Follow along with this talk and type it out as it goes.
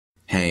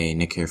Hey,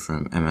 Nick here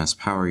from MS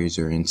Power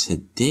User, and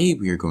today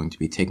we are going to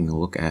be taking a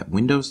look at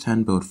Windows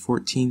 10 build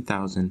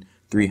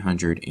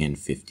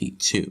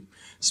 14,352.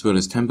 This build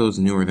is 10 builds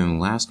newer than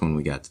the last one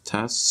we got to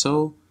test,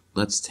 so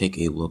let's take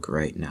a look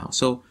right now.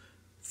 So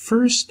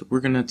first, we're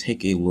going to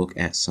take a look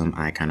at some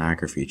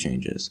iconography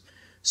changes.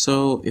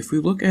 So if we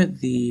look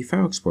at the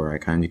File Explorer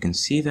icon, you can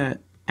see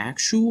that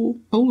actual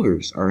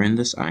colors are in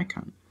this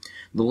icon.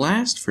 The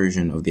last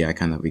version of the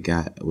icon that we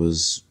got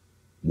was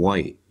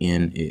white,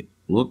 and it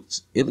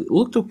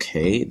looked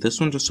okay.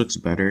 This one just looks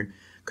better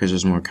because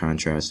there's more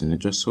contrast and it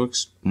just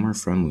looks more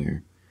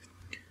friendlier.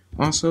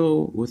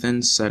 Also,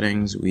 within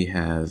settings, we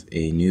have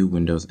a new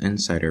Windows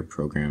Insider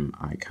program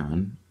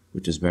icon,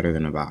 which is better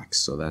than a box,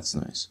 so that's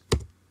nice.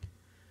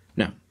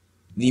 Now,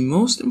 the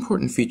most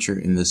important feature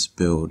in this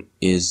build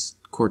is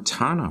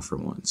Cortana for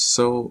once.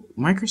 So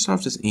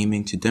Microsoft is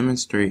aiming to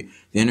demonstrate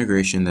the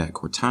integration that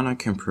Cortana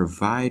can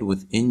provide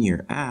within your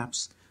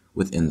apps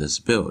within this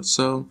build.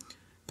 So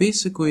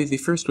basically, the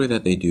first way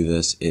that they do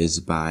this is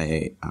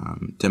by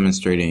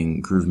demonstrating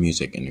Groove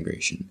Music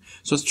integration.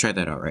 So let's try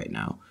that out right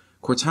now.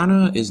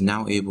 Cortana is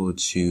now able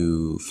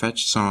to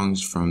fetch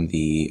songs from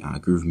the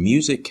Groove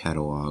Music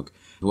catalog,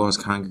 as well as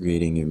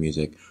congregating your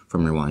music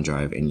from your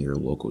OneDrive in your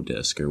local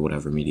disk or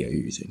whatever media you're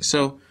using.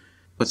 So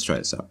let's try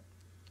this out.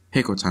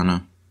 Hey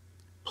Cortana,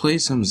 play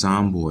some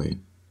Zomboy.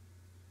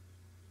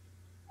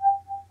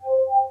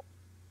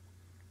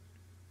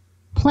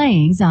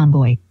 Playing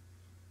Zomboy.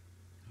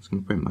 I'm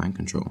going to put mind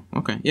control.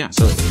 Okay, yeah,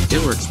 so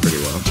it works pretty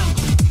well.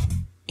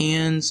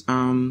 And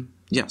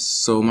yes,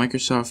 so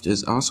Microsoft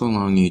is also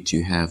allowing you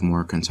to have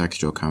more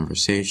contextual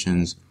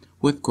conversations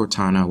with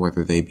Cortana,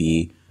 whether they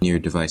be when your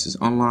device is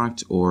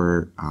unlocked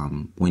or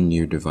when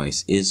your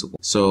device is.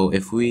 So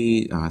if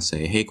we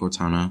say, hey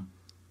Cortana,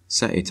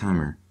 set a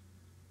timer.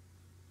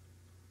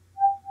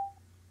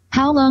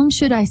 How long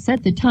should I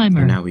set the timer?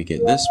 And now we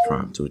get this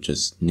prompt, which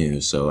is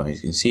new. So as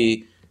you can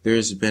see,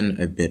 there's been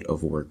a bit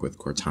of work with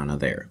Cortana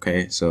there,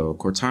 okay? So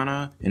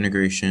Cortana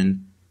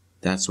integration,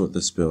 that's what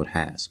this build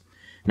has.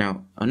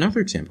 Now, another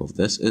example of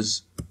this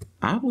is,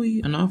 oddly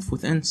enough,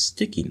 within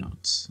Sticky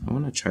Notes. I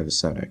want to try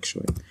this out,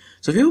 actually.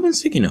 So if you open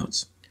Sticky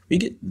Notes, we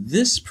get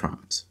this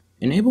prompt,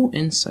 Enable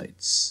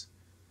Insights.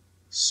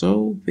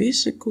 So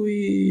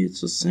basically,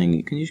 it's just saying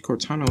you can use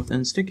Cortana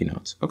within Sticky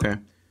Notes. Okay,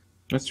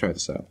 let's try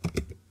this out.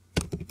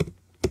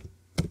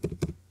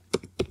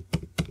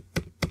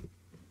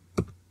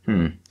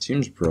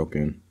 Seems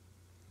broken.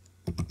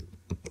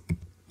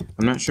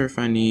 I'm not sure if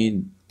I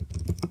need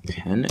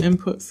pen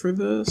input for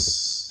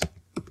this.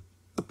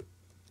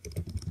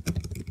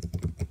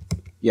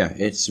 Yeah,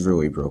 it's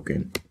really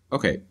broken.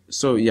 Okay,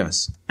 so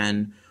yes,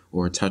 N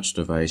or touch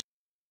device.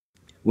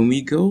 When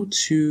we go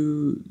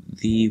to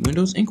the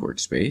Windows Ink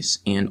Workspace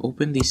and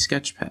open the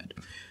Sketchpad,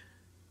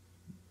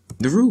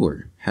 the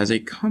ruler has a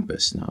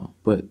compass now,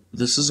 but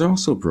this is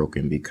also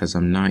broken because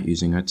I'm not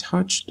using a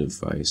touch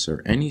device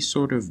or any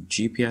sort of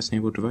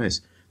GPS-enabled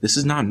device. This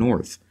is not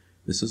north.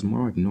 This is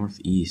more like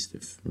northeast,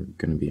 if we're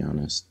going to be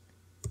honest.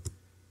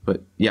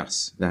 But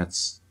yes,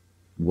 that's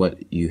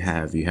what you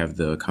have. You have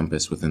the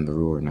compass within the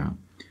ruler now.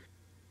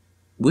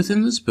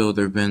 Within this build,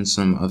 there have been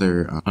some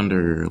other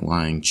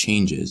underlying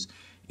changes.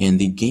 And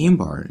the game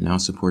bar now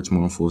supports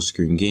more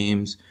full-screen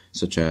games,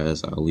 such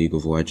as League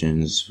of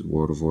Legends,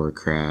 World of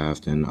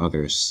Warcraft, and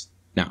others.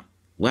 Now,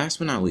 last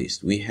but not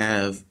least, we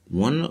have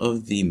one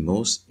of the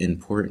most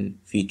important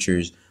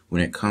features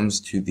when it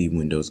comes to the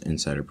Windows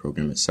Insider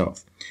program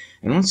itself.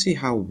 And I want to see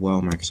how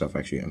well Microsoft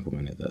actually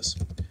implemented this.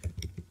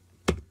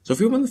 So if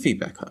you open the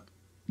Feedback Hub,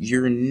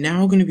 you're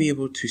now going to be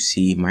able to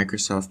see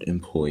Microsoft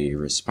employee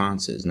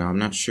responses. Now, I'm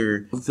not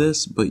sure of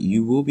this, but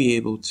you will be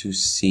able to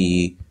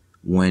see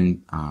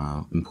when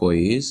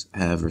employees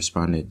have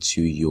responded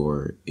to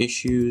your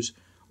issues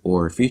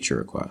or feature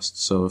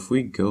requests. So if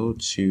we go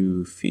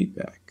to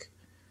feedback,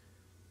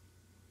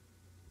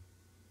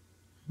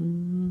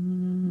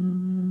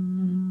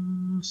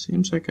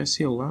 seems like I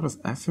see a lot of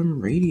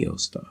FM radio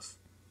stuff.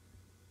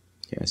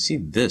 Yeah, I see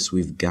this,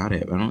 we've got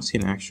it, but I don't see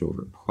an actual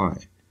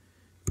reply.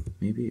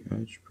 Maybe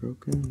Edge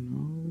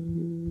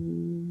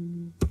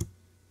broken, no.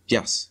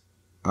 Yes,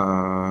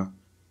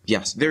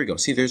 yes, there we go.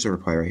 See, there's a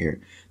reply right here.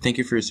 Thank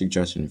you for your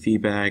suggestion and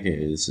feedback.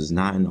 This is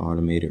not an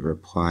automated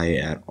reply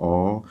at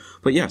all.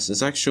 But yes,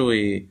 it's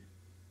actually,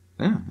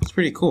 yeah, it's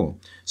pretty cool.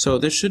 So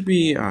this should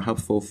be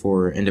helpful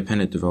for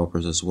independent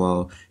developers as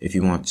well if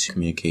you want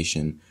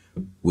communication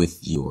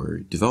with your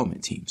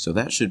development team. So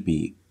that should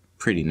be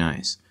pretty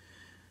nice.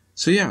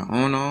 So yeah,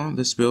 all in all,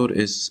 this build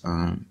is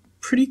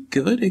pretty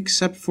good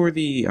except for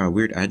the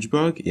weird Edge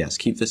bug. Yes,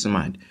 keep this in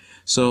mind.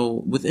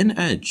 So within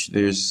Edge,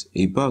 there's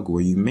a bug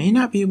where you may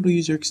not be able to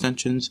use your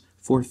extensions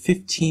for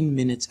 15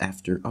 minutes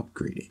after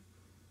upgrading.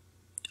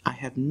 I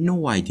have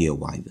no idea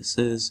why this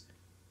is,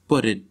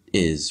 but it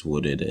is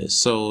what it is.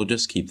 So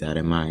just keep that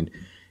in mind.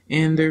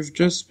 And there's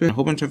just been a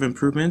whole bunch of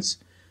improvements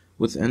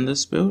within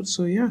this build.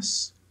 So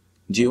yes,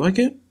 do you like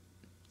it?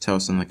 Tell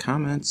us in the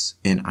comments,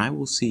 and I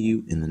will see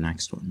you in the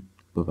next one.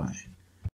 Bye-bye.